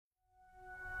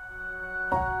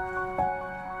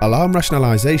Alarm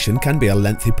rationalization can be a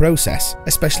lengthy process,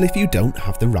 especially if you don't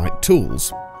have the right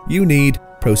tools. You need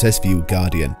ProcessVue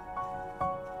Guardian.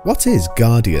 What is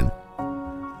Guardian?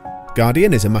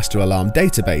 Guardian is a master alarm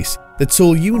database, the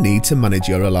tool you need to manage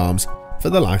your alarms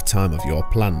for the lifetime of your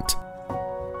plant.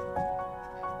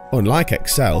 Unlike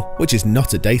Excel, which is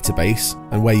not a database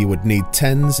and where you would need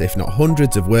tens if not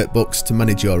hundreds of workbooks to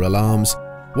manage your alarms,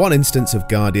 one instance of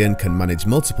Guardian can manage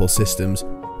multiple systems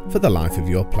for the life of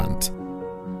your plant.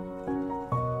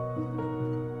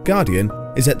 Guardian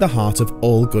is at the heart of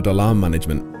all good alarm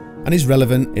management and is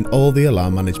relevant in all the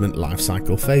alarm management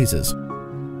lifecycle phases.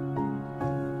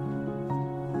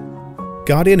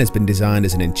 Guardian has been designed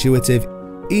as an intuitive,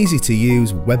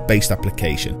 easy-to-use web-based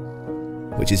application,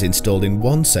 which is installed in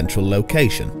one central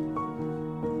location.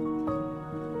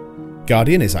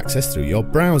 Guardian is accessed through your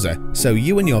browser, so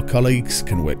you and your colleagues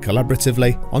can work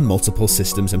collaboratively on multiple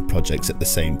systems and projects at the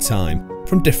same time,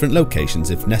 from different locations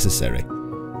if necessary.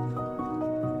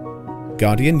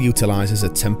 Guardian utilises a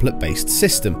template-based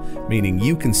system, meaning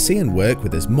you can see and work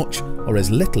with as much or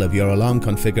as little of your alarm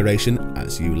configuration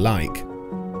as you like.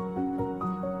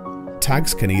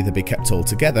 Tags can either be kept all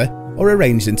together or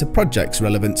arranged into projects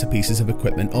relevant to pieces of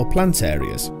equipment or plant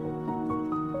areas.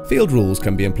 Field rules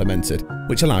can be implemented,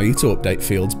 which allow you to update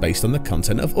fields based on the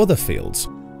content of other fields.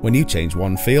 When you change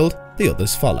one field, the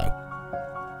others follow.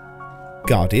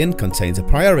 Guardian contains a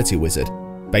priority wizard,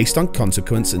 based on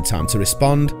consequence and time to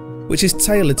respond, which is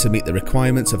tailored to meet the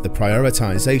requirements of the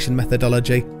prioritization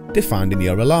methodology defined in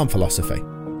your alarm philosophy.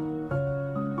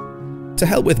 To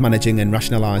help with managing and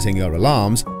rationalizing your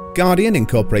alarms, Guardian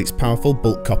incorporates powerful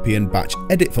bulk copy and batch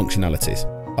edit functionalities,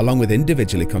 along with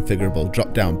individually configurable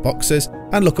drop-down boxes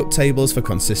and lookup tables for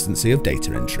consistency of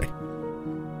data entry.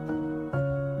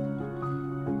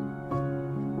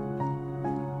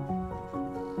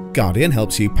 Guardian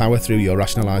helps you power through your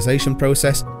rationalization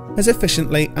process as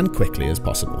efficiently and quickly as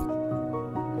possible.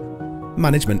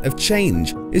 Management of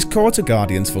change is core to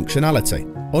Guardian's functionality.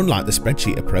 Unlike the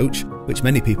spreadsheet approach, which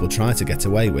many people try to get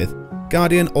away with,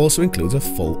 Guardian also includes a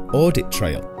full audit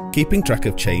trail, keeping track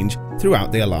of change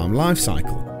throughout the alarm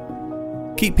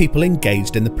lifecycle. Keep people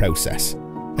engaged in the process.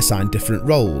 Assign different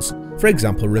roles, for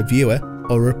example reviewer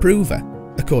or approver,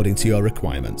 according to your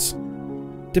requirements.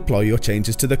 Deploy your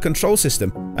changes to the control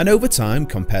system, and over time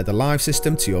compare the live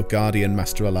system to your Guardian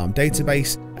master alarm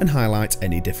database and highlight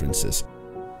any differences.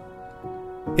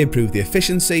 Improve the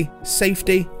efficiency,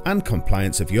 safety and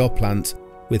compliance of your plant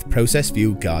with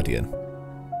ProcessVue Guardian.